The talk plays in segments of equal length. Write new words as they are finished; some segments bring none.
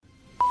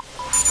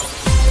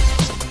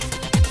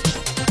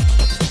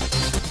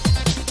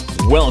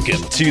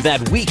Welcome to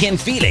That Weekend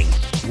Feeling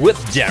with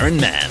Darren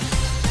Mann.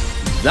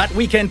 That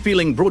Weekend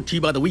Feeling brought to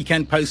you by the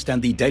Weekend Post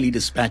and the Daily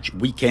Dispatch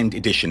Weekend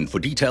Edition. For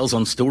details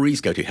on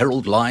stories, go to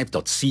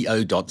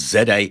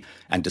heraldlive.co.za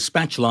and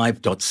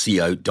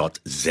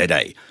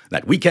dispatchlive.co.za.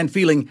 That Weekend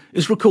Feeling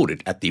is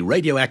recorded at the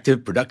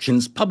Radioactive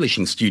Productions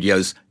Publishing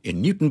Studios in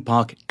Newton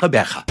Park,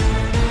 Gqeberha.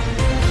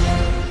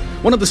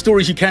 One of the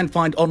stories you can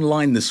find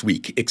online this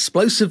week,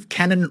 explosive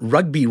Cannon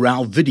rugby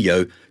row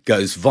video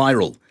goes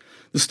viral.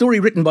 The story,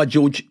 written by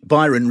George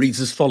Byron,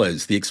 reads as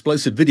follows. The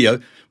explosive video,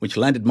 which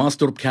landed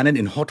Maasdorp Cannon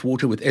in hot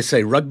water with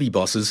SA rugby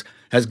bosses,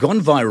 has gone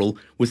viral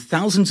with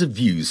thousands of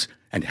views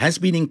and has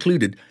been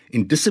included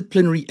in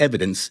disciplinary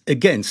evidence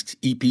against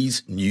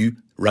EP's new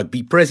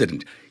rugby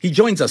president. He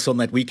joins us on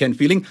That Weekend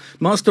Feeling.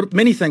 Maasdorp,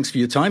 many thanks for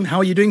your time. How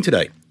are you doing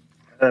today?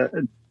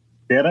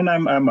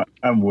 Darren,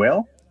 I'm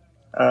well,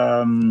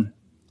 and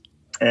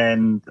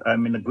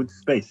I'm in a good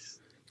space.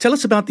 Tell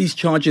us about these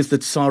charges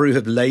that SARU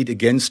have laid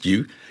against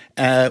you.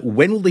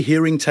 When will the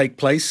hearing take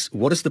place?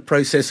 What is the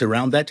process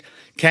around that?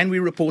 Can we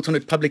report on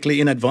it publicly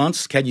in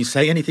advance? Can you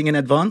say anything in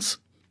advance?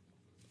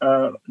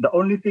 The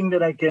only thing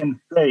that I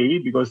can say,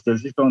 because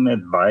this is on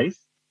advice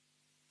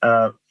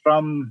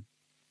from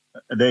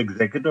the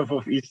executive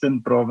of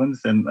Eastern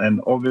Province and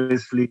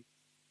obviously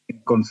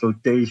in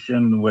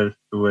consultation with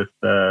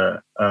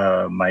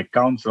my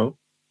council,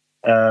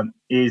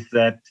 is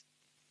that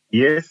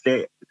yes,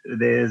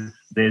 there's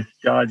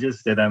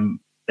charges that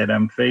I'm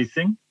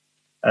facing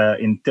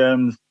in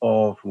terms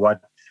of what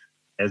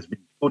has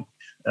been put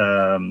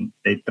a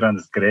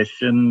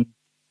transgression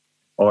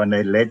or an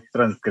alleged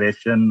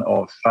transgression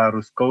of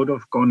SARU's code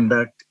of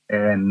conduct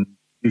and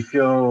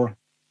judicial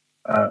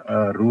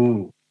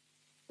rule,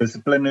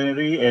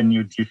 disciplinary and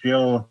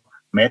judicial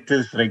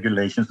matters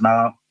regulations.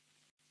 Now,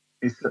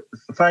 it's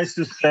suffice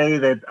to say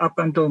that up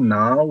until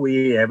now,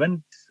 we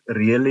haven't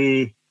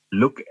really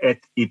looked at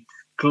it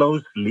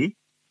closely.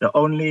 The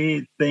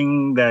only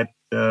thing that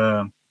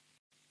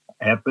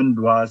happened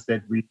was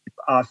that we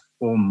asked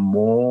for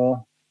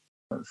more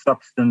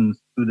substance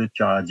to the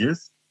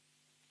charges,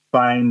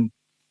 find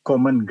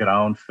common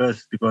ground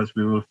first, because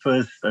we will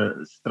first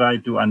try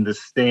to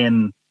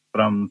understand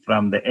from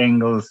the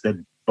angles that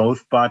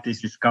both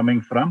parties is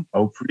coming from,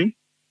 hopefully.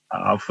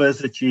 Our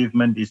first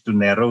achievement is to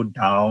narrow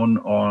down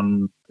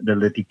on the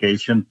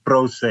litigation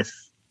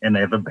process and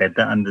have a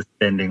better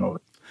understanding of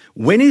it.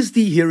 When is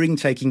the hearing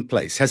taking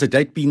place? Has a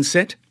date been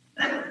set?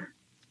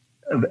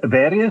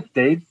 Various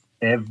dates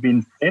have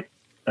been set,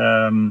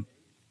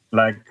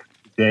 like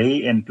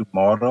today and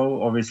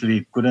tomorrow. Obviously,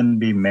 it couldn't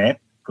be met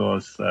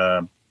because,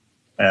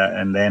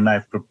 and then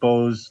I've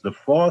proposed the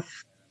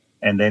 4th,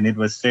 and then it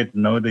was said,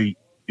 no, the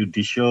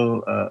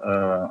judicial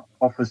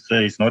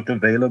officer is not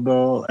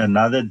available.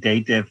 Another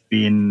date have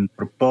been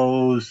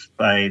proposed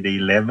by the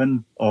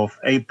 11th of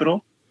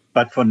April.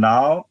 But for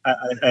now,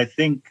 I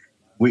think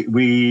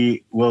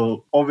we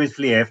will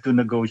obviously have to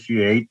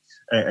negotiate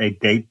a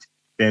date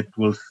that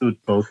will suit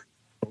both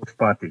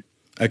parties.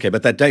 Okay,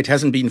 but that date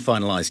hasn't been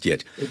finalized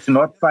yet. It's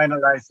not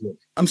finalized yet.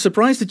 I'm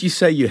surprised that you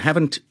say you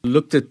haven't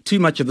looked at too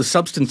much of the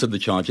substance of the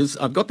charges.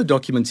 I've got the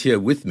documents here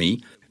with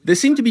me. There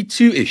seem to be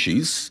two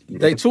issues.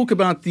 They talk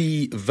about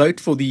the vote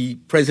for the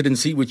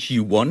presidency, which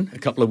you won a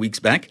couple of weeks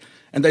back.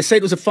 And they say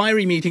it was a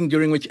fiery meeting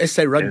during which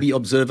SA rugby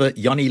observer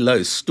Yanni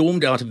Lowe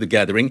stormed out of the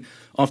gathering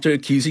after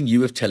accusing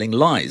you of telling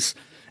lies.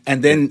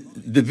 And then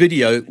the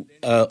video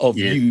of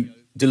you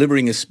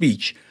delivering a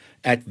speech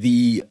at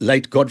the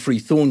late Godfrey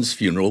Thorn's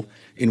funeral,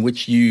 in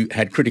which you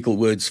had critical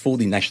words for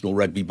the national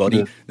rugby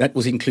body, that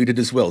was included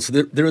as well. So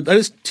there are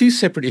those two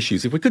separate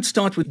issues. If we could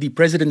start with the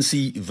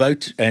presidency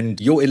vote and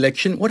your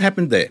election, what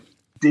happened there?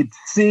 It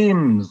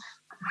seems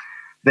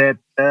that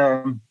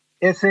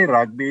SA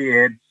Rugby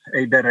had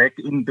a direct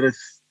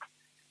interest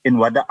in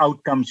what the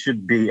outcome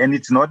should be. And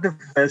it's not the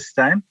first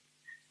time.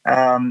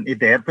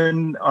 It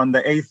happened on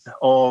the 8th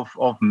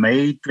of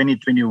May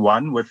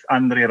 2021 with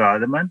Andre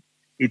Rademan.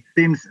 It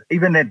seems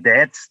even at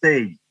that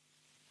stage,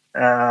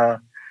 SA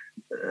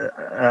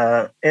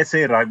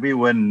Rugby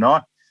were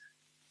not,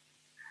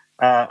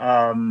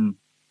 happy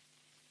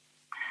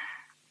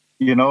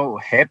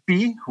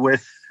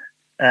with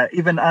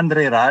even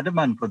Andre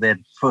Rademan for that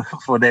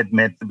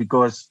matter,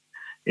 because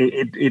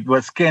it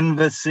was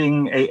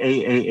canvassing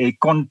a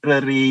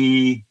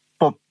contrary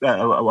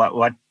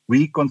what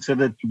we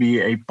consider to be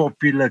a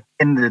popular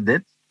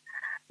candidate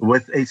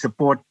with a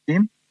support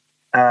team.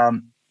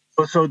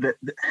 So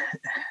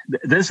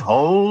this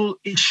whole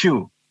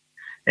issue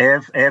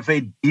have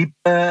a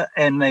deeper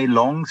and a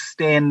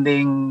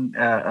long-standing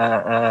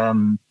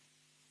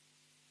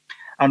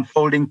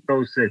unfolding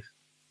process.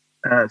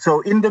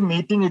 So in the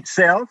meeting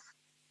itself,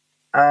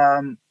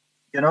 the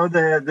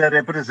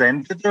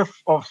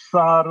representative of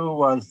SARU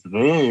was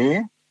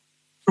there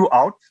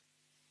throughout.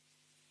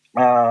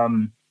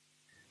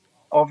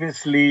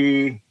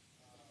 Obviously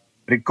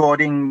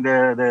recording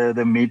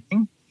the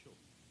meeting,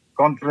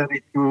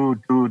 contrary to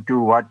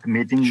what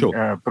meeting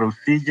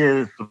procedure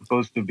is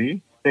supposed to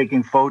be,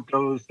 taking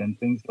photos and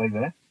things like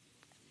that.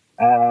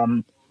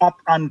 Up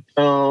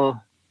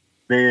until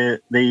the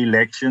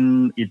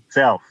election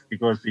itself,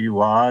 because he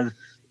was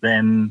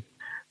then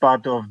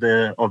part of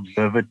the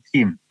observer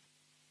team.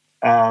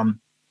 Now,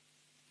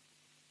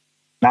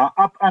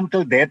 up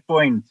until that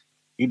point,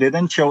 he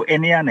didn't show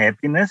any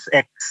unhappiness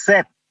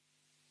except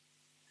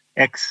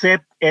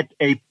at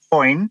a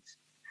point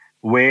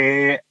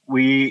where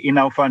we, in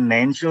our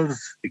financials,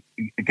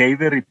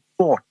 gave a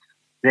report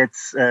that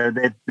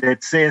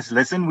says,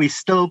 listen, we're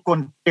still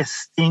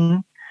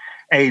contesting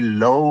a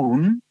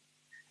loan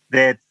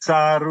that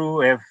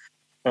SARU have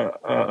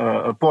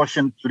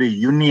apportioned to the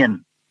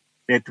union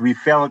that we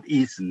felt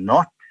is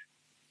not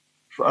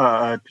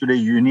to the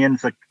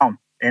union's account.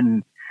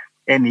 And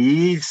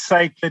he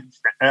cited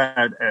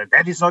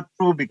that is not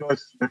true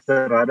because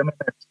Mr. Rademan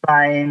had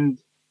signed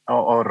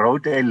or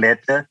wrote a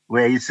letter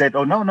where he said,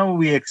 oh, no,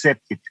 we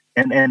accept it.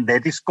 And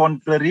that is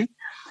contrary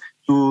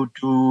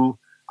to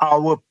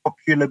our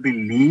popular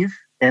belief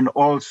and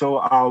also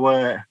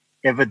our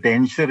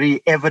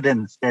evidentiary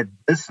evidence that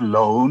this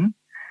loan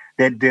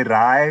that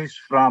derives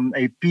from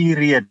a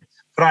period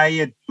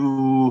prior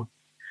to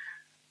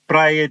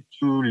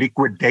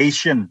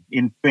liquidation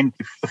in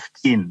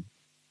 2015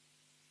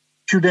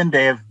 shouldn't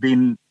have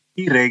been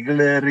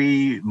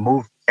irregularly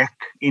moved back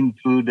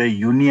into the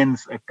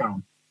union's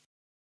account.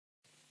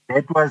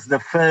 That was the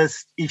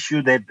first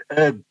issue that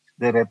irked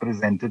the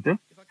representative.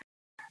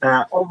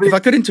 If I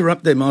could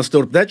interrupt there,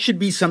 Marsdorp, that should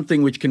be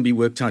something which can be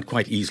worked out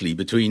quite easily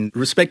between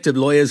respective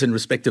lawyers and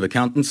respective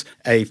accountants.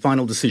 A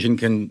final decision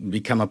can be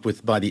come up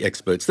with by the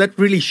experts. That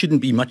really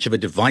shouldn't be much of a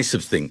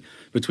divisive thing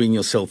between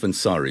yourself and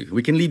SARU.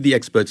 We can leave the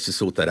experts to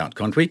sort that out,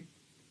 can't we?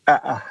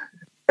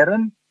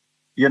 Aaron,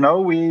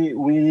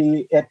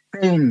 we at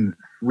pains,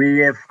 we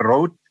have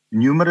wrote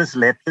numerous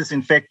letters.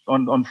 In fact,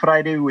 on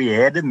Friday, we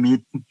had a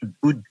meeting to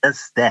do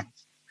just that.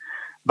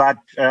 But,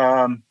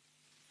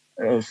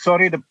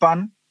 sorry, the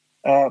pun,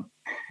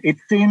 it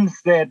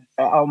seems that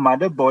our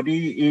mother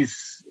body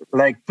is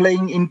like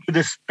playing into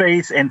the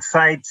space and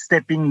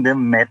sidestepping the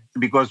mat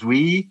because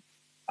we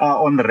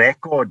are on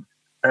record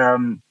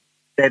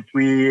that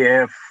we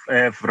have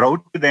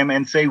wrote to them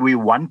and say we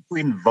want to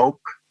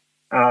invoke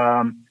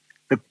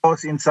the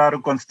clause in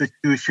SARU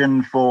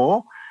Constitution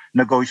for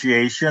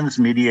negotiations,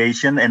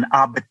 mediation, and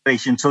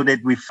arbitration so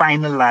that we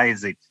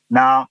finalize it.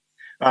 Now,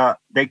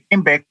 they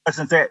came back to us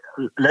and said,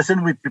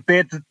 listen, we're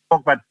prepared to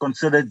talk, but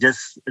consider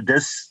just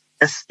this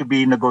to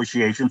be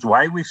negotiations.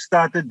 Why we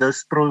started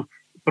this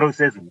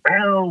process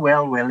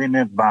well in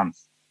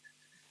advance.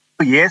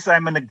 So yes,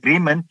 I'm in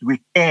agreement.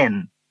 We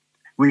can,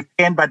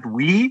 but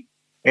we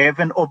have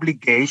an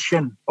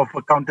obligation of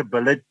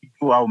accountability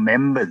to our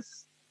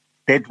members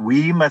that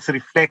we must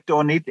reflect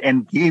on it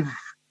and give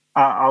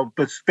our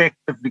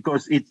perspective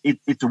because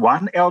it's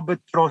one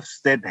albatross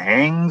that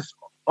hangs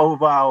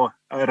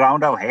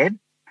around our head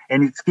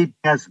and it's keeping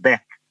us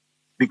back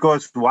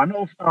because one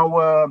of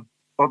our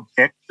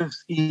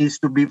objectives is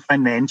to be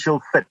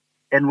financial fit.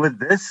 And with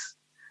this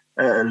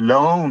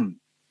loan,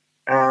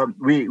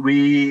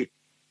 we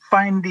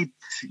find it,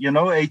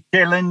 a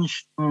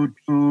challenge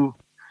to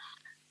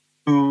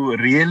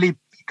really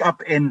pick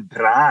up and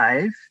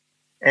drive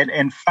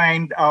and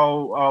find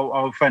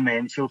our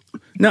financial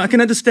fit. Now, I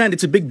can understand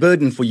it's a big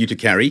burden for you to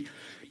carry,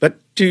 but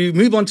to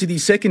move on to the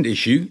second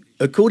issue,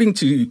 according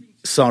to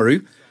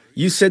SARU,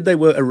 you said they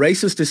were a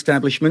racist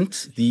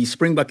establishment, the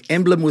Springbok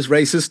emblem was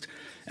racist,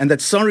 and that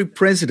SARU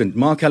president,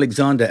 Mark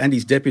Alexander, and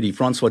his deputy,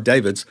 Francois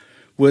Davids,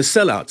 were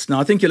sellouts. Now,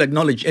 I think you'll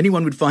acknowledge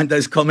anyone would find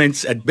those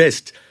comments at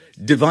best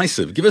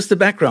divisive. Give us the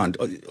background.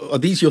 Are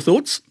these your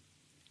thoughts?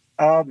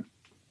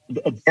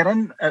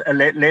 Darren,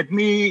 let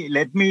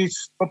me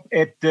stop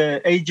at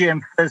the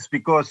AGM first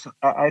because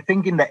I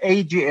think in the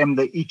AGM,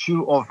 the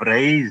issue of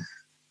race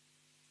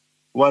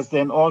was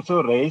then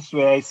also raised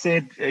where I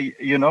said,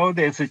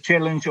 there's a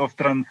challenge of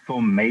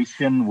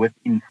transformation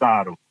within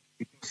SARU.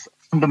 Because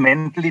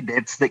fundamentally,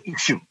 that's the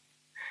issue.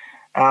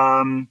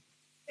 And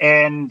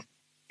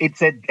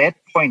it's at that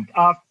point,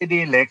 after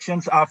the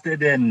elections, after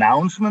the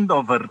announcement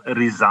of a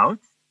result,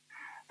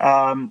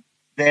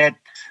 that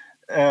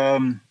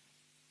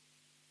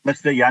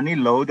Mr. Yanni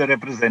Low, the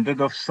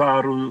representative of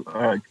SARU,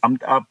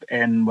 jumped up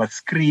and was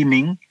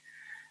screaming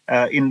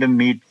in the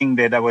meeting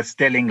that I was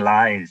telling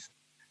lies.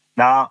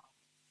 Now,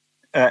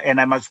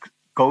 and I must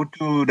go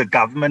to the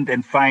government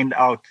and find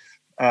out.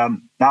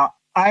 Now,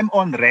 I'm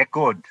on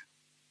record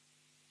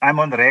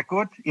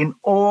in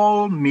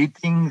all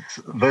meetings,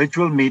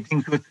 virtual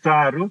meetings with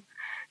SARU,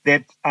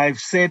 that I've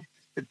said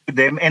to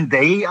them, and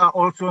they are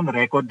also on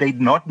record, they're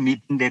not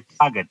meeting their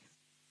target.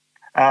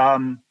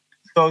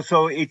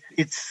 So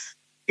it's.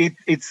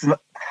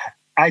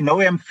 I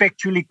know I'm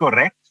factually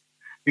correct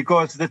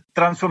because the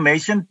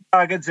transformation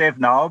targets have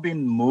now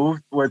been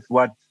moved with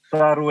what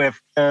SARU have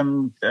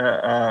termed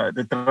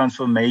the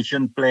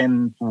transformation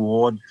plan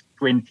towards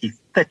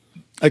 2030.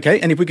 Okay,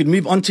 and if we could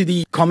move on to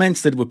the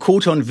comments that were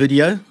caught on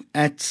video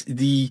at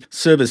the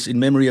service in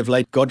memory of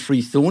late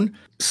Godfrey Thorne.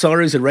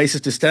 SARU is a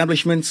racist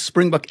establishment,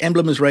 Springbok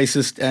emblem is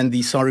racist, and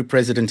the SARU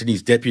president and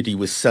his deputy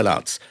were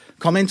sellouts.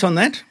 Comment on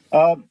that?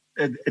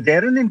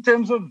 Darren, in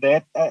terms of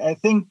that, I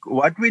think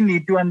what we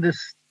need to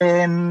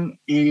understand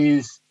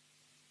is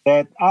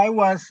that I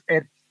was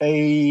at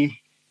a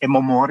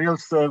memorial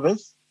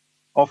service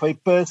of a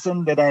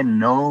person that I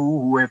know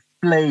who have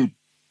played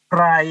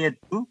prior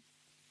to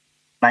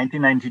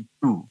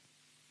 1992.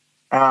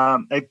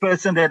 A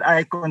person that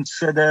I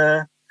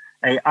consider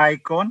an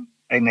icon,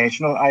 a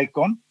national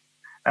icon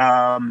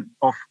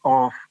of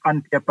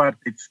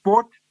anti-apartheid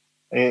sport.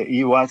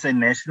 He was a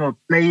national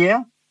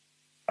player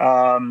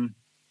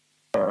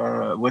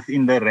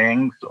within the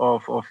ranks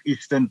of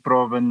Eastern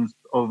Province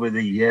over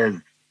the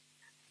years.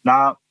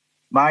 Now,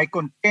 my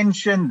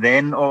contention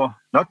then, or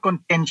not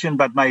contention,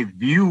 but my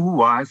view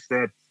was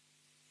that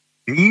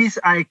these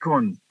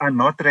icons are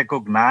not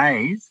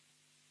recognized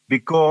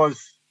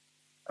because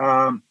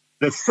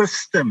the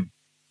system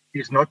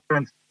is not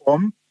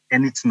transformed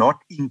and it's not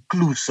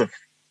inclusive.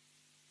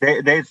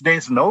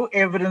 There's no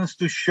evidence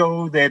to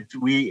show that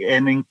we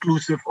an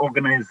inclusive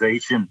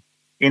organization.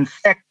 In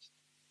fact,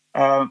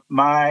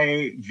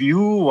 my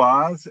view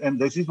was, and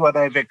this is what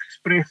I've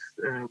expressed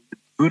with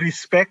due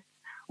respect,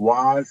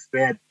 was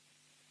that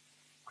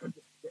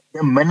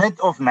the minute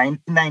of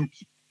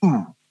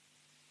 1992,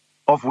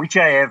 of which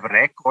I have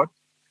record,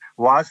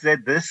 was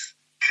that this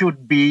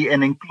should be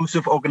an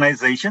inclusive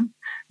organization,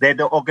 that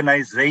the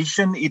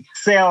organization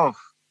itself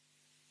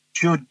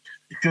should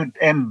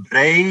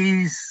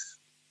embrace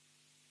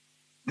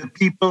the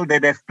people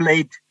that have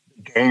played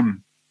the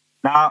game.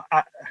 Now,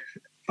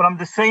 from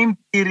the same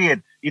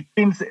period, it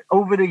seems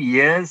over the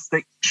years,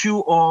 the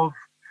issue of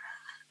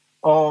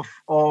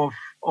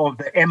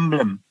the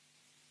emblem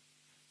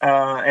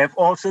have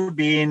also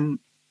been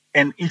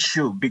an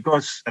issue,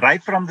 because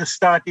right from the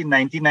start in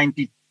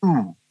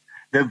 1992,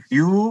 the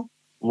view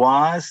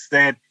was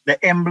that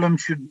the emblem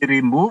should be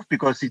removed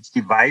because it's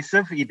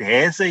divisive. It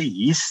has a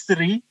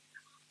history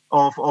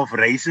of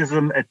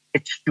racism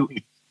attached to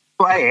it.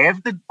 So I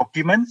have the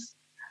documents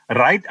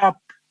right up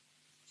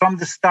from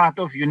the start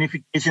of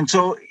unification.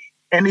 So,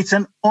 and it's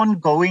an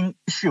ongoing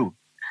issue.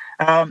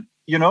 I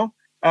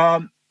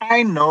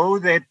know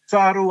that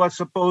SARU was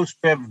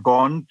supposed to have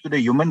gone to the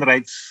Human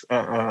Rights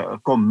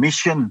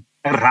Commission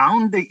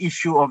around the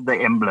issue of the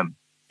emblem.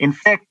 In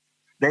fact,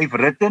 they've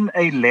written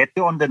a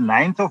letter on the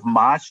 9th of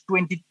March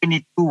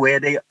 2022 where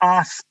they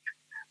asked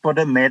for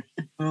the matter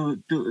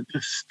to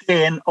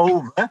stand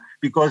over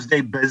because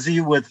they're busy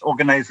with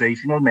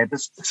organizational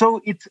matters. So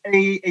it's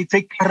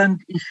a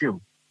current issue.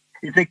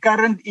 It's a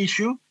current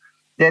issue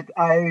that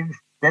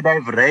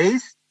I've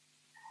raised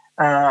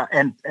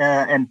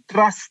and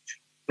trust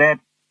that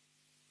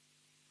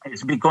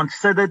it's been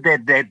considered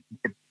that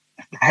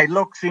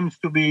dialogue seems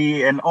to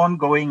be an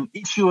ongoing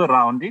issue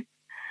around it,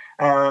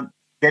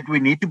 that we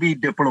need to be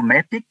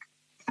diplomatic.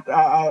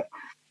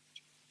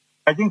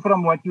 I think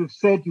from what you've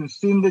said, you've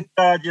seen the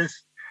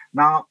charges.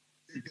 Now,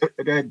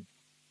 the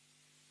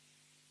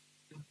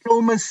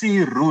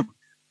diplomacy route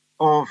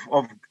of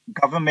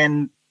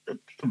government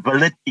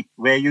ability,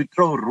 where you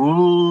throw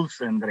rules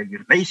and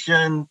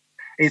regulations,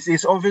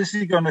 is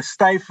obviously going to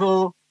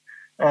stifle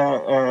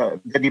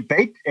the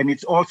debate, and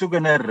it's also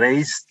going to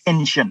raise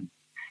tension.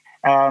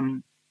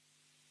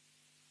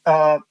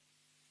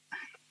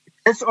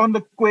 Just on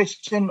the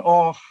question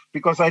of,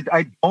 because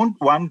I don't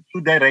want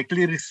to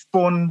directly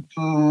respond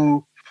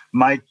to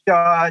my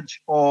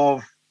charge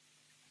of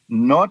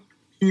not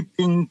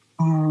keeping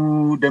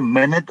to the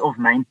minute of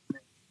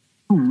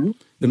 1992.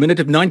 The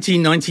minute of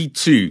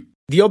 1992.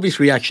 The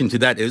obvious reaction to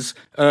that is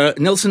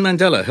Nelson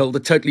Mandela held a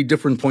totally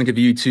different point of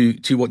view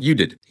to what you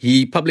did.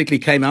 He publicly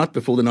came out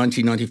before the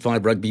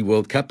 1995 Rugby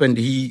World Cup and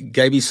he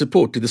gave his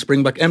support to the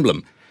Springbok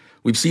emblem.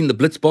 We've seen the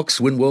Blitzboks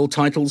win world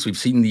titles. We've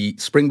seen the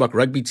Springbok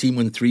rugby team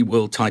win 3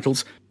 world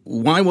titles.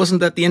 Why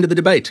wasn't that the end of the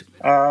debate?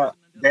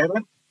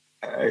 Darren,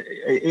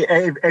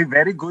 a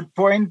very good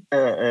point,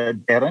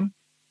 Darren.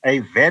 A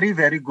very,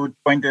 very good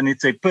point, and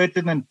it's a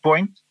pertinent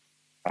point.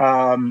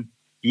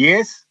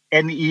 Yes,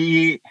 and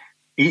he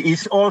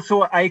is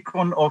also an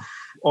icon of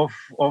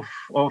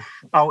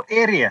our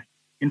area.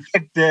 In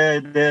fact,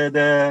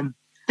 the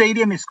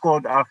stadium is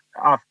called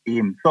after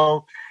him.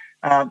 So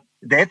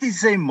that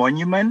is a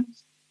monument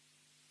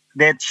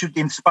that should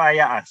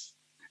inspire us.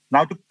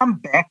 Now, to come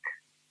back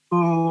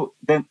to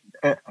the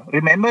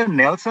remember,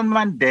 Nelson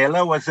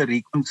Mandela was a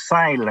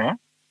reconciler,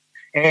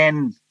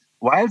 and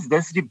whilst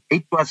this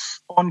debate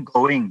was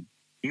ongoing,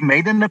 he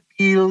made an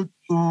appeal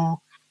to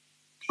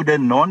the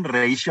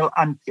non-racial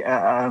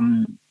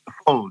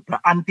fold, the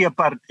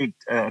anti-apartheid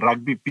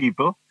rugby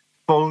people,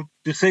 fold,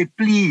 to say,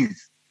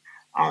 please,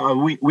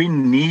 we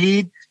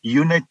need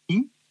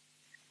unity.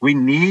 We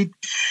need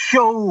to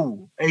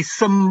show a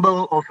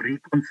symbol of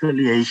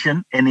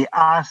reconciliation, and he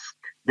asked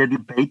the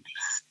debate to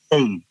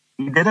stay.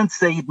 He didn't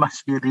say it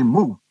must be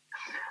removed.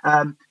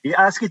 He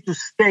asked it to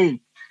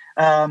stay.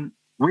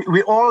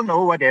 We all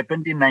know what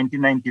happened in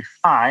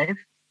 1995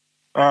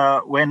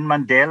 when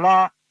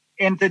Mandela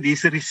entered.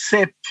 His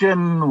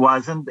reception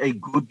wasn't a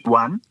good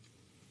one,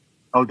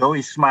 although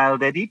he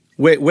smiled at it.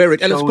 Where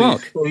at Ellis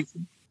Park?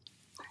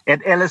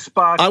 At Ellis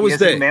Park. I was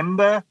there.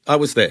 Remember? I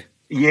was there.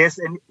 Yes,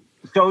 and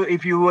So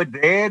if you were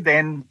there,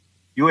 then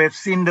you have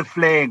seen the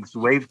flags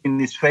waved in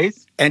his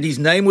face. And his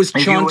name was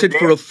chanted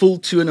for a full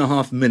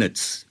 2.5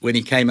 minutes when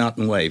he came out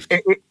and waved.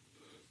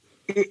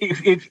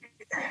 If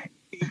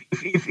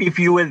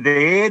you were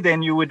there,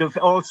 then you would have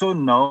also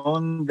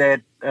known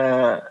that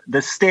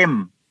the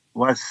stem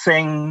was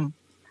sang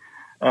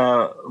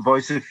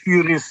voices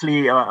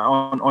furiously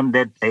on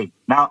that day.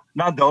 Now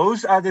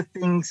those are the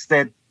things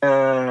that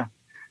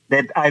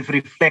I've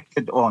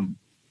reflected on.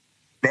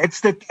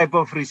 That's the type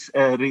of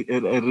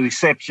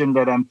reception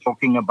that I'm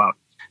talking about.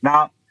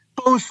 Now,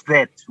 post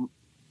that,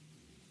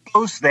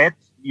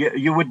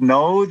 you would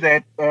know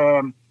that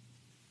in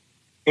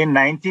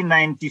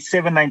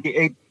 1997,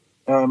 98,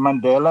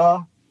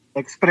 Mandela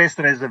expressed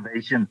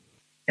reservation,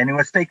 and he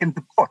was taken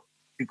to court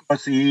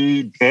because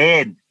he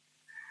dared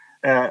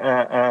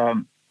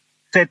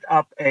set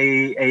up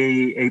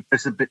a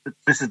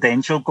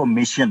presidential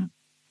commission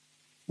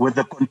with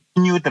the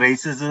continued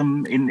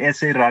racism in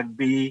SA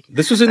Rugby.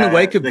 This was in the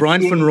wake of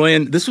Brian van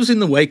Rooyen. This was in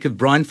the wake of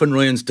Brian van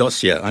Rooyen's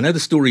dossier. I know the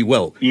story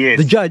well. Yes.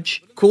 The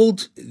judge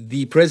called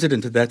the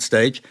president at that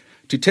stage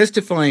to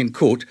testify in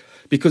court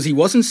because he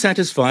wasn't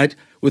satisfied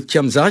with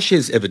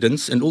Chamzashe's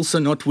evidence and also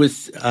not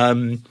with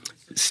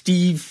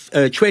Steve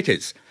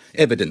Chwete's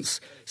evidence.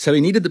 So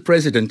he needed the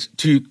president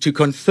to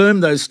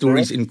confirm those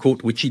stories in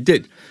court, which he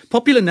did.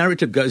 Popular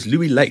narrative goes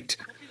Louis Late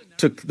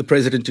took the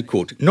president to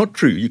court. Not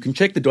true. You can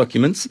check the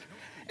documents.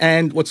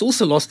 And what's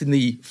also lost in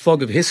the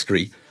fog of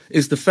history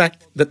is the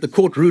fact that the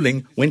court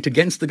ruling went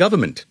against the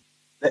government.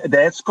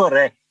 That's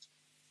correct.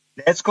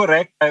 That's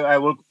correct. I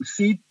will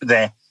concede to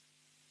that.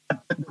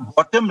 But the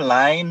bottom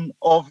line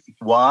of it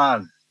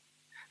was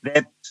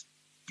that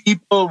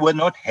people were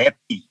not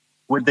happy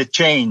with the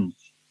change.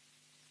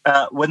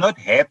 Were not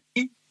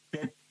happy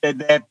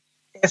that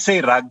SA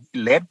Rugby,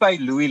 led by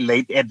Louis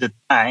Late at the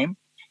time,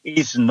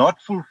 is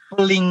not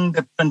fulfilling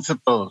the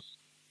principles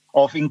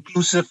of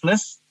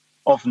inclusiveness,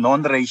 of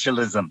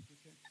non-racialism.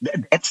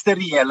 That's the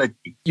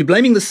reality. You're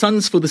blaming the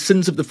sons for the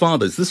sins of the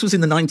fathers. This was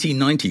in the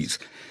 1990s.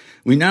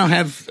 We now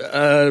have,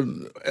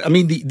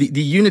 the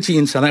unity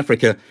in South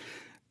Africa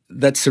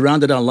that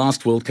surrounded our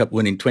last World Cup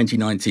win in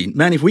 2019.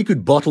 Man, if we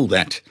could bottle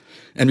that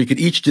and we could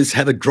each just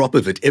have a drop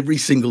of it every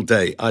single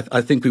day,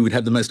 I think we would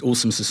have the most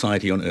awesome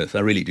society on earth. I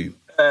really do.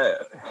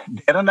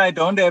 Darren, I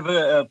don't have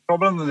a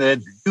problem with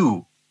that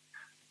view.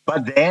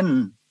 But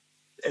then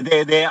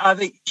there are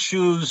other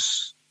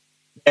issues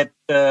that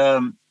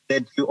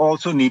you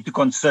also need to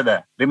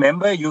consider.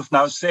 Remember, you've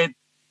now said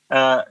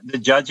the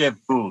judge have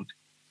ruled.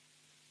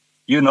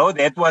 You know,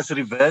 that was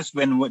reversed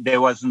when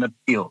there was an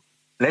appeal.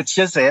 Let's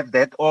just have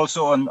that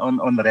also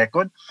on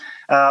record.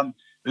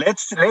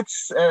 Let's take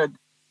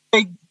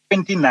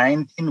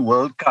 2019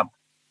 World Cup.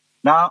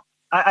 Now,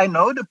 I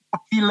know the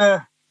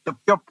popular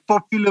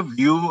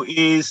view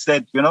is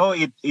that, you know,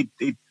 it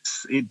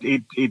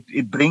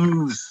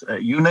brings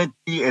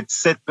unity,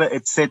 etc.,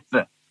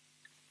 etc.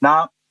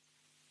 Now,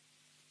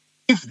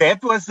 if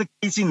that was the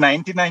case in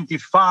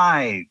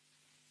 1995,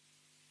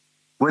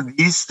 with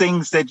these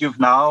things that you've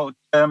now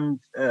termed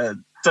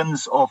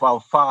sins of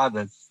our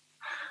fathers,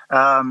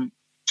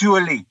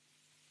 surely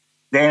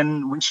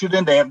then we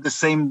shouldn't have the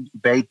same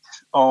debate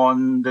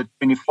on the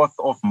 24th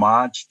of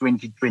March,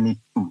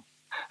 2022.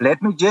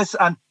 Let me just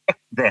unpack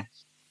that.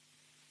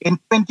 In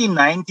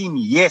 2019,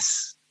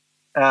 yes,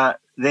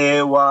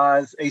 there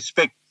was a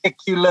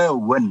spectacular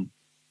win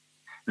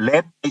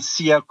led by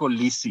Siya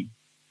Kolisi.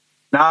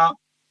 Now,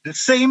 the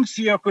same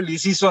Siya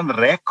Kolisi is on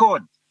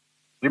record.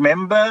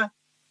 Remember,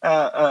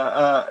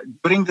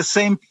 during the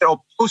same period,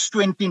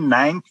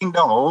 post-2019,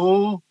 the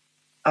whole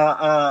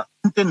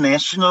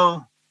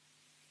international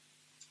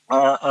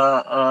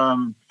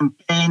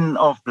campaign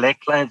of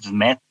Black Lives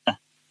Matter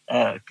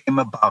came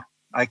about.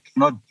 I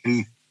cannot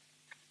breathe.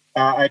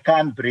 I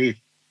can't breathe.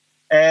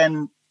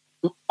 And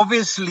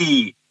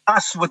obviously,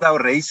 us with our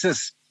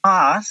racist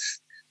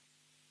past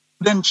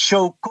couldn't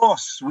show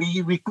cause.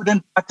 We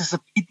couldn't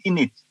participate in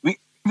it. We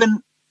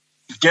even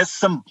just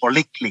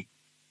symbolically,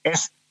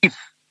 as if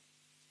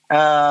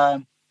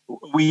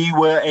we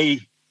were a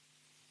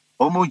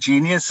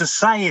homogeneous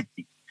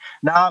society.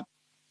 Now,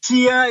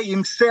 Siya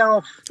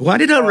himself... Why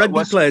did our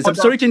rugby players... I'm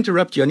sorry to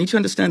interrupt you. I need to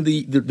understand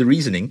the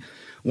reasoning.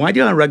 Why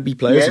do our rugby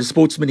players, or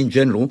sportsmen in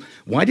general,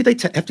 why do they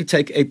have to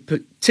take a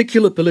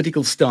particular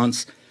political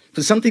stance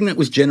for something that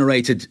was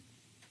generated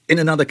in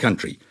another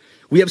country?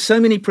 We have so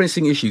many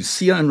pressing issues.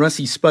 Siya and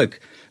Rassie spoke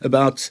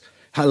about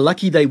how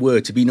lucky they were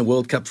to be in a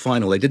World Cup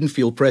final. They didn't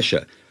feel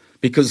pressure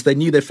because they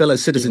knew their fellow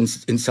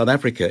citizens in South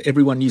Africa.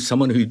 Everyone knew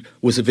someone who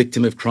was a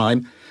victim of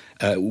crime.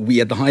 We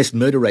had the highest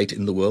murder rate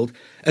in the world.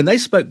 And they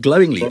spoke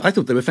glowingly. I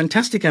thought they were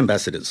fantastic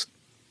ambassadors.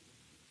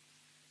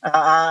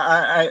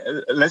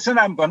 Listen,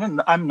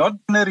 I'm not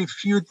gonna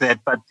refute that,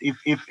 but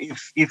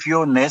if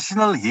your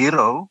national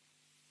hero,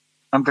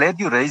 I'm glad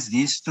you raised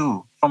these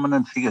two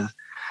prominent figures,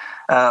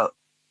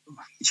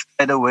 which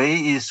by the way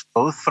is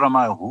both from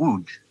our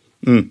hood.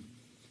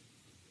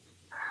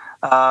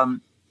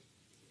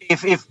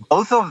 If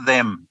both of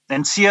them,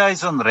 and Siya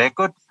is on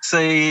record,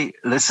 say,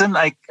 listen,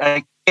 I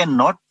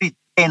cannot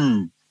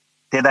pretend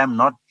that I'm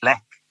not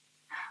black.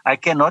 I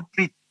cannot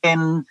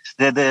pretend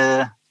that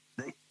the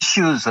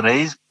issues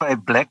raised by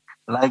Black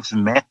Lives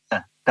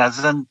Matter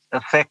doesn't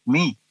affect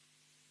me.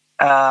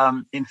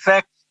 In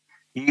fact,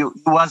 he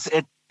was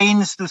at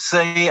pains to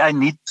say, I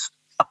need to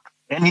stop,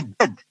 and he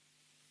did.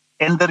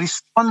 And the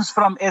response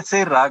from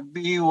SA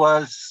Rugby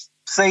was,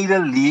 say the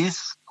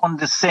least,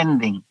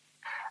 condescending.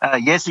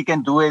 Yes, he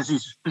can do as he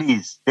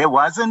please. There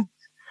wasn't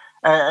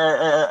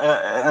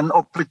an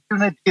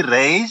opportunity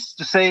raised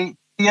to say,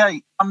 yeah,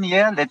 come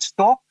here, let's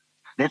talk,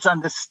 let's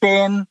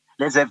understand,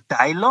 let's have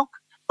dialogue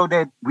so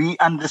that we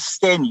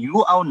understand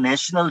you, our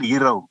national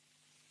hero.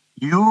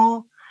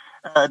 You,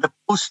 the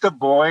poster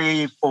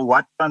boy for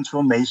what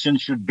transformation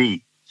should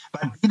be.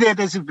 But be that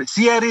as it,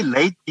 see, I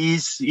relate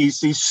his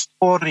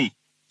story.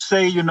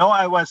 Say,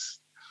 I was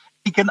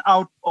taken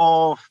out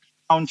of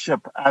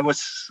township. I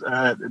was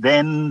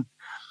then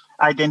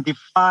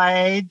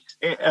identified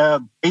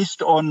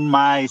based on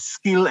my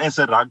skill as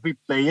a rugby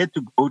player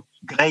to go to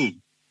Grey.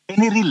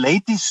 And he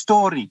relate his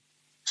story.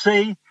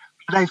 Say,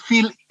 but I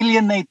feel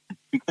alienated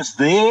because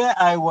there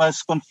I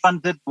was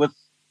confronted with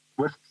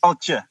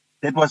culture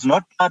that was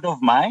not part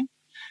of mine.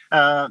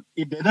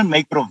 It didn't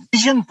make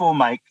provision for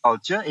my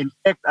culture. In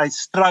fact, I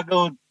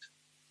struggled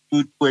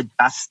to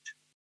adjust.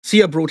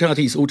 Sia brought out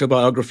his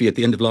autobiography at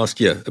the end of last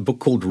year, a book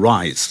called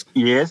Rise.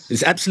 Yes.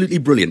 It's absolutely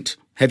brilliant.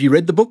 Have you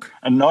read the book?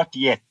 Not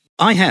yet.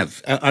 I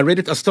have. I read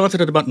it. I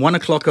started at about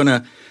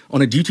 1:00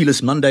 on a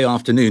duty-less Monday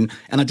afternoon,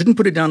 and I didn't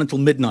put it down until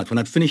midnight when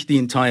I'd finished the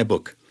entire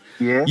book.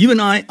 Yeah. You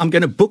and I'm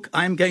going to book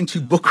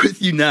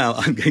with you now.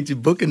 I'm going to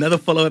book another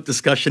follow-up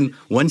discussion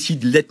once you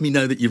let me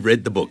know that you've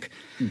read the book.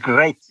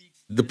 Great.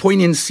 The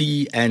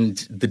poignancy and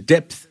the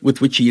depth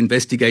with which he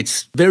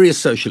investigates various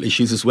social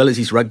issues as well as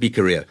his rugby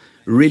career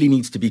really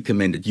needs to be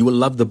commended. You will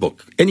love the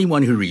book.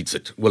 Anyone who reads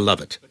it will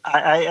love it.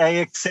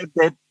 I accept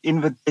that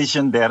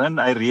invitation,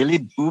 Darren. I really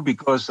do,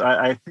 because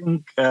I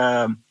think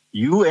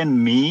you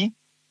and me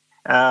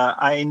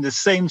are in the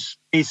same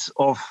space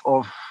of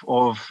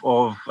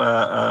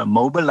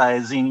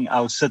mobilizing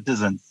our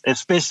citizens,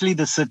 especially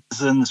the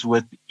citizens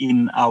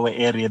within our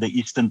area, the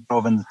Eastern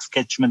Province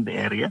catchment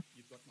area.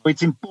 So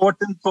it's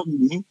important for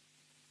me.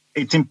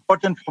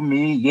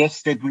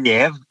 Yes, that we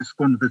have this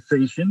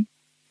conversation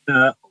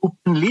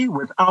openly,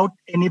 without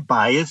any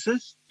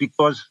biases,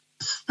 because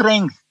the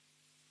strength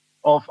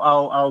of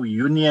our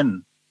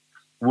union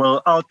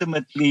will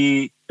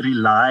ultimately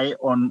rely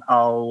on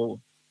our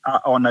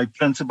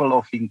principle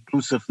of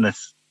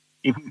inclusiveness.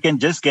 If we can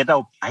just get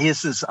our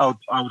biases out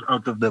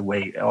of the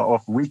way,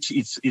 of which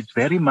it's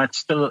very much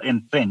still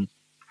entrenched.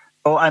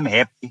 So I'm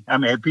happy.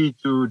 I'm happy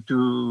to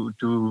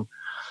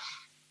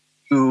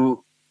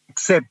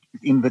accept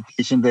the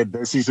invitation that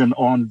this is an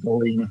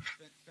ongoing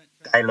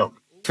dialogue.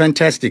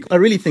 Fantastic. I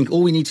really think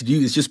all we need to do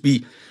is just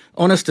be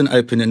honest and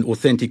open and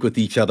authentic with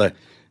each other.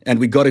 And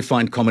we've got to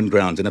find common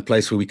ground in a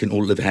place where we can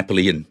all live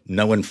happily and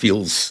no one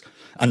feels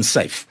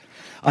unsafe.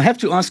 I have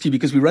to ask you,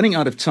 because we're running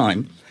out of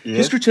time, Yes.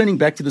 Just returning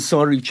back to the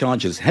SARU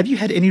charges, have you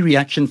had any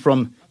reaction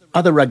from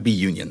other rugby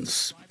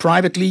unions,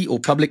 privately or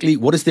publicly?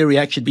 What has their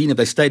reaction been? Have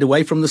they stayed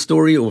away from the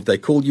story, or have they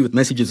called you with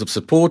messages of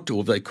support, or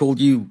have they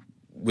called you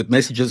with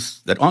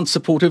messages that aren't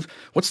supportive?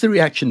 What's the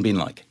reaction been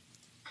like?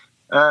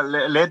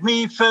 Let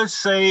me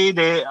first say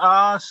there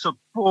are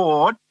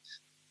support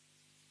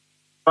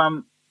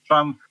from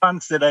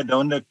fronts that I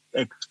don't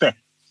expect,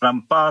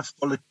 from past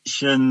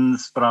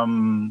politicians,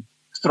 from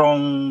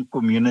strong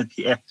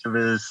community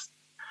activists.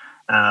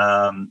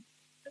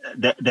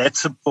 That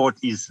support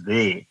is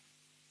there.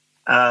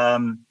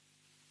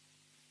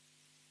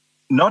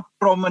 Not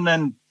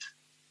prominent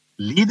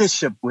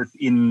leadership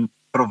within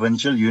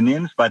provincial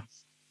unions, but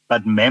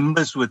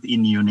members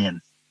within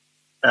unions.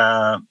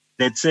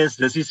 That says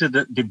this is a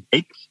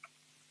debate,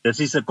 this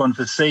is a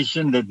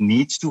conversation that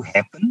needs to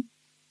happen,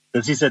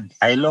 this is a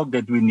dialogue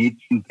that we need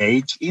to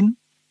engage in.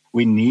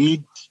 We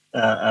need,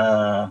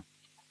 for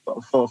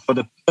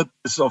the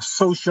purpose of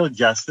social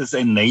justice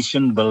and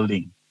nation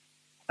building,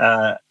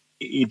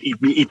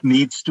 it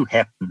needs to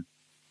happen,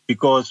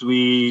 because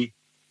we're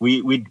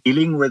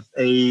dealing with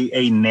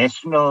a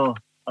national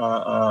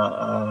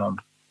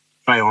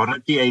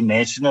priority, a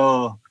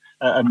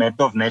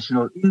matter of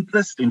national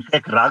interest. In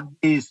fact,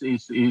 rugby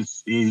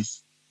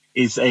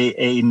is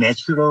a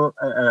natural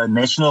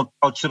national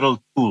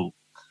cultural tool.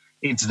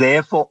 It's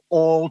there for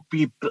all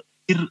people,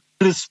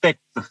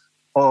 irrespective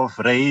of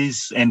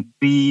race and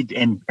creed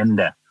and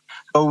gender.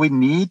 So we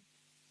need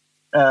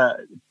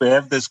to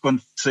have this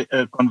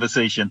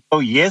conversation.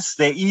 So yes,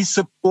 there is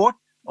support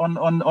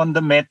on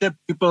the matter.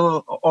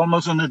 People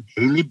almost on a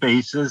daily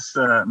basis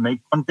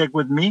make contact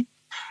with me.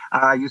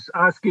 You're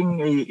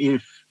asking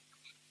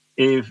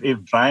if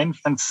Brian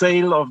van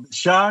Zyl of the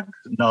Sharks?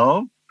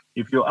 No.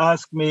 If you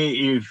ask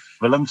me if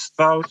Willem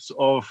Strauss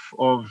of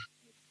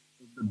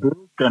the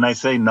Bulls, then I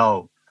say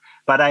no.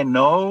 But I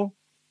know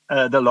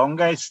the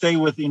longer I stay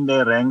within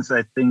their ranks,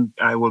 I think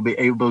I will be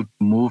able to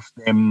move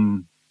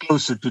them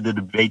closer to the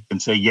debate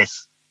and say,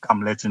 yes,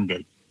 come, let's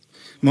engage.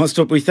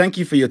 Master, we thank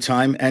you for your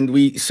time, and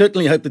we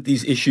certainly hope that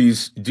these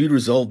issues do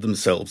resolve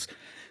themselves.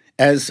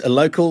 As a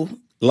local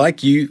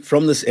like you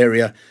from this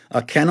area,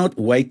 I cannot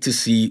wait to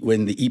see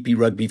when the EP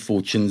Rugby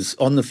fortunes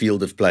on the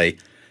field of play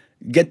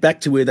get back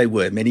to where they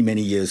were many,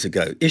 many years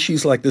ago.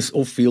 Issues like this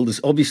off-field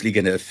is obviously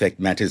going to affect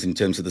matters in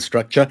terms of the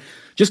structure.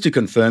 Just to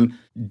confirm,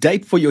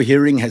 date for your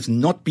hearing has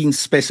not been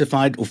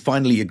specified or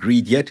finally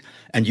agreed yet,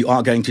 and you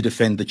are going to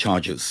defend the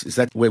charges. Is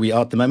that where we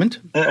are at the moment?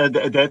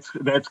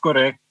 That's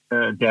correct,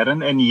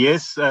 Darren. And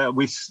yes,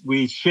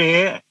 we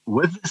share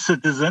with the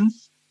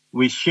citizens,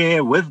 we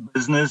share with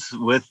business,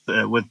 with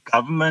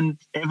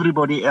government,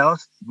 everybody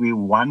else. We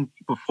want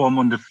to perform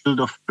on the field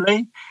of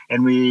play,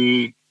 and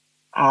we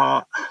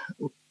know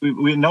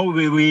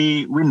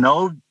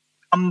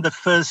from the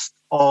 1st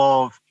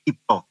of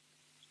April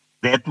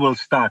that will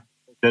start.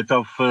 That's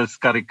our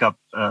first Currie Cup,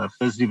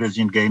 first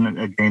division game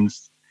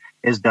against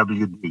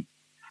SWD.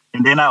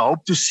 And then I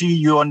hope to see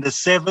you on the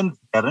 7th,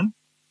 Darren,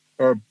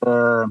 at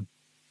the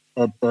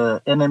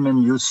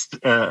NMMU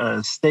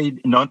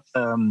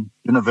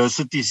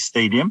University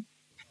Stadium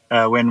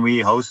when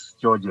we host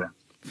Georgia.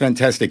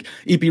 Fantastic.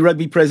 EP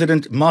Rugby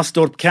President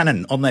Marstorp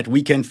Cannon on that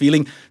weekend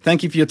feeling.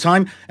 Thank you for your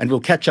time, and we'll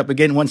catch up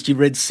again once you've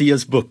read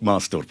Sia's book,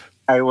 Marstorp.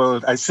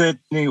 I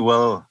certainly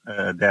will,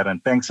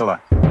 Darren. Thanks a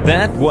lot.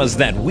 That was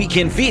That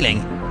Weekend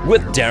Feeling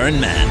with Darren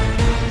Mann.